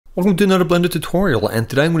Welcome to another Blender tutorial, and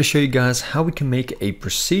today I'm going to show you guys how we can make a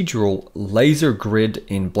procedural laser grid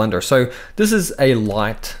in Blender. So this is a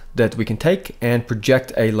light that we can take and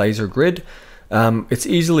project a laser grid. It's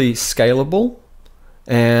easily scalable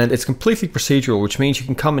and it's completely procedural, which means you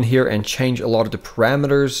can come in here and change a lot of the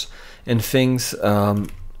parameters and things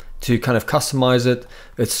to kind of customize it.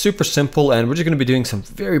 It's super simple, and we're just going to be doing some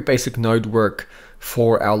very basic node work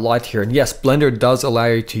for our light here. And yes, Blender does allow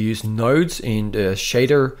you to use nodes in the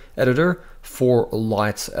shader editor for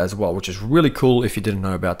lights as well, which is really cool if you didn't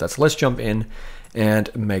know about that. So let's jump in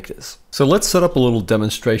and make this. So let's set up a little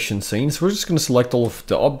demonstration scene. So we're just going to select all of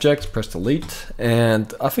the objects, press delete,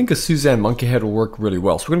 and I think a Suzanne monkey head will work really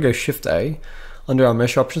well. So we're going to go Shift A under our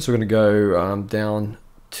mesh options. We're going to go down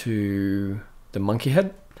to the monkey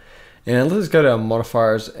head. And let's go to our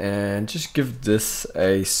modifiers and just give this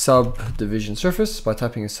a subdivision surface by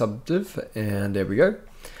typing a subdiv, and there we go.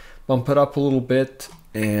 Bump it up a little bit,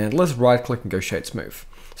 and let's right click and go shade smooth.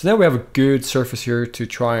 So now we have a good surface here to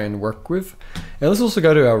try and work with. And let's also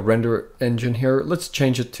go to our render engine here. Let's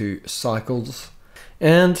change it to cycles,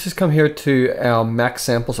 and just come here to our max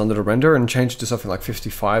samples under the render and change it to something like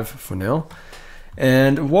 55 for now.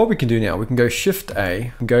 And what we can do now, we can go Shift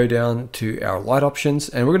A and go down to our light options,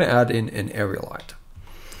 and we're going to add in an area light.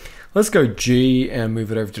 Let's go G and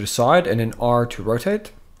move it over to the side, and then R to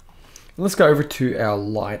rotate. And let's go over to our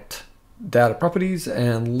light data properties,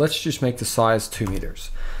 and let's just make the size 2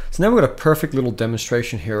 meters. So now we've got a perfect little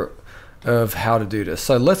demonstration here of how to do this.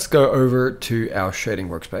 So let's go over to our shading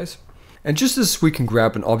workspace. And just as we can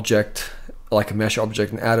grab an object like a mesh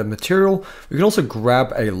object and add a material, we can also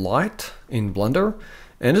grab a light in Blender.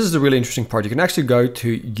 And this is the really interesting part. You can actually go to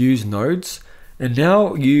use nodes, and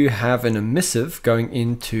now you have an emissive going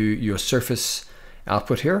into your surface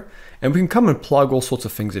output here, and we can come and plug all sorts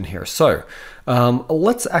of things in here. So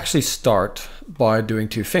let's actually start by doing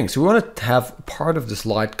two things. So we want to have part of this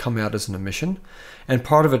light come out as an emission and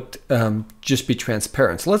part of it just be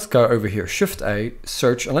transparent. So let's go over here, Shift A,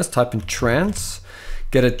 search, and let's type in trans.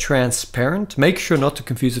 Get a transparent. Make sure not to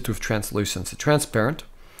confuse it with translucent. So transparent.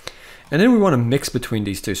 And then we want to mix between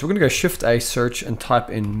these two. So we're going to go Shift A, search, and type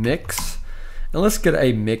in mix. And let's get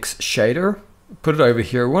a mix shader. Put it over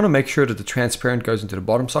here. We want to make sure that the transparent goes into the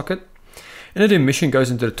bottom socket, and then the emission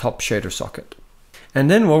goes into the top shader socket.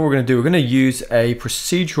 And then what we're going to do, we're going to use a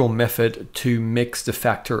procedural method to mix the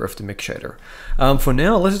factor of the mix shader. For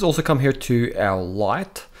now, let's just also come here to our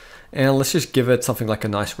light. And let's just give it something like a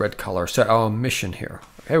nice red color. So our emission here,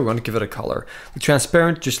 okay, we want to give it a color. The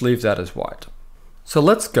transparent, just leave that as white. So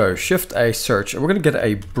let's go Shift A, search, and we're going to get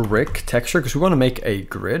a brick texture because we want to make a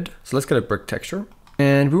grid. So let's get a brick texture.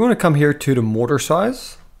 And we want to come here to the mortar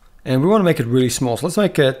size, and we want to make it really small. So let's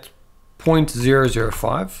make it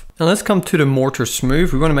 0.005. And let's come to the mortar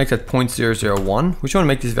smooth. We want to make that 0.001. We just want to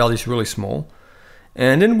make these values really small.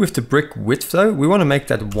 And then with the brick width though, we want to make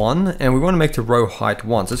that 1, and we want to make the row height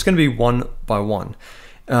 1. So it's going to be 1 by 1.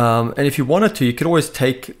 And if you wanted to, you could always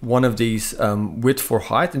take one of these width for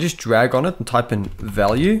height and just drag on it and type in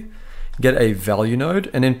value, get a value node,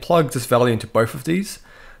 and then plug this value into both of these.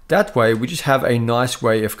 That way we just have a nice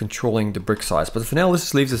way of controlling the brick size. But for now, let's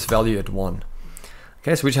just leave this value at 1.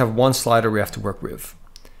 Okay, so we just have one slider we have to work with.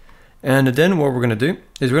 And then what we're going to do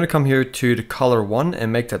is we're going to come here to the color 1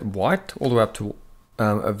 and make that white all the way up to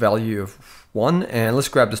a value of 1, and let's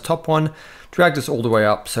grab this top one, drag this all the way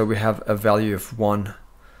up so we have a value of 1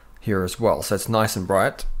 here as well, so it's nice and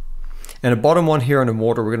bright. And the bottom one here on the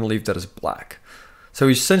mortar, we're going to leave that as black. So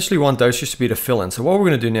we essentially want those just to be the fill-in. So what we're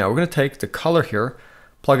going to do now, we're going to take the color here,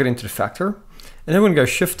 plug it into the factor, and then we're going to go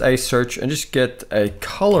Shift A, search, and just get a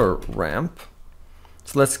color ramp.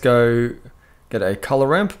 So let's go get a color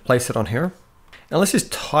ramp, place it on here. And let's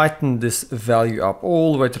just tighten this value up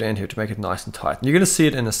all the way to the end here to make it nice and tight. And you're going to see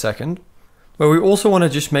it in a second. But we also want to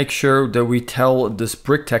just make sure that we tell this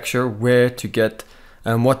brick texture where to get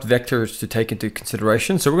what vectors to take into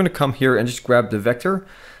consideration. So we're going to come here and just grab the vector,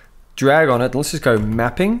 drag on it, and let's just go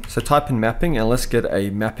mapping. So type in mapping, and let's get a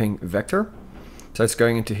mapping vector. So it's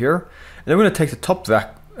going into here. And then we're going to take the top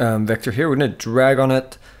vector here. We're going to drag on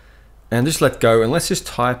it and just let go. And let's just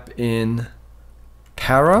type in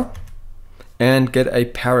para, and get a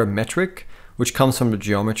parametric, which comes from the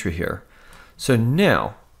geometry here. So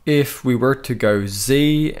now, if we were to go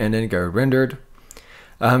Z and then go rendered,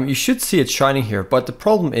 you should see it shining here, but the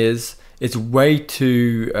problem is it's way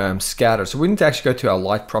too scattered. So we need to actually go to our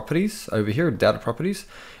light properties over here, data properties.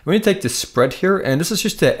 We need to take the spread here, and this is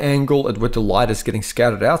just the angle at what the light is getting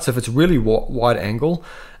scattered out. So if it's really wide angle,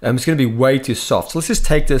 it's going to be way too soft. So let's just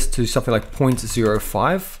take this to something like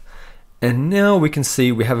 0.05. And now we can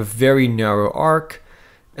see we have a very narrow arc,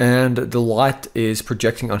 and the light is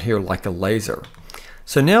projecting on here like a laser.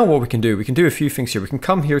 So now what we can do a few things here. We can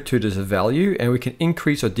come here to this value and we can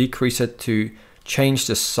increase or decrease it to change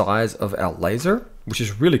the size of our laser, which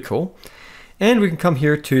is really cool. And we can come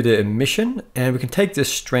here to the emission and we can take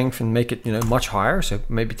this strength and make it, much higher. So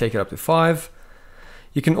maybe take it up to 5.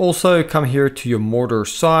 You can also come here to your mortar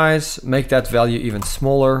size, make that value even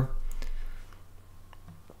smaller.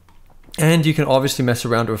 And you can obviously mess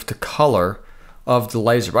around with the color of the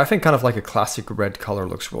laser. But I think kind of like a classic red color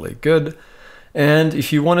looks really good. And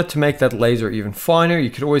if you wanted to make that laser even finer, you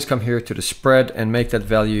could always come here to the spread and make that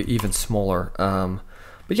value even smaller.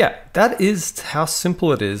 But yeah, that is how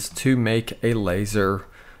simple it is to make a laser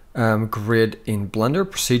grid in Blender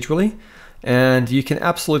procedurally. And you can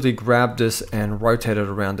absolutely grab this and rotate it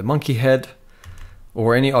around the monkey head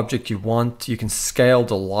or any object you want. You can scale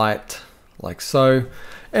the light like so.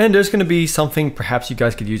 And there's going to be something perhaps you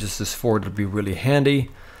guys could use this for. It would be really handy.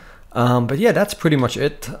 But yeah, that's pretty much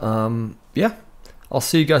it. Yeah, I'll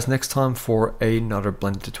see you guys next time for another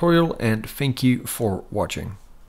Blender tutorial, and thank you for watching.